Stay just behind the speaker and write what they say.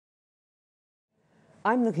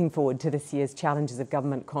I'm looking forward to this year's Challenges of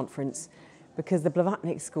Government conference because the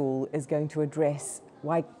Blavatnik School is going to address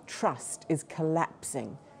why trust is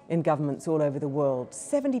collapsing in governments all over the world.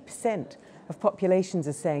 70% of populations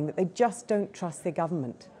are saying that they just don't trust their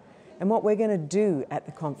government. And what we're going to do at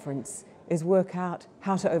the conference is work out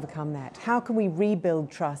how to overcome that. How can we rebuild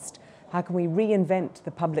trust? How can we reinvent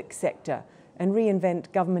the public sector and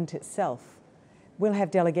reinvent government itself? We'll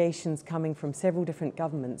have delegations coming from several different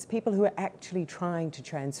governments, people who are actually trying to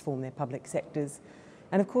transform their public sectors,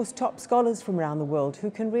 and of course top scholars from around the world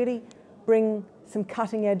who can really bring some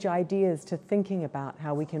cutting-edge ideas to thinking about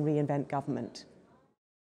how we can reinvent government.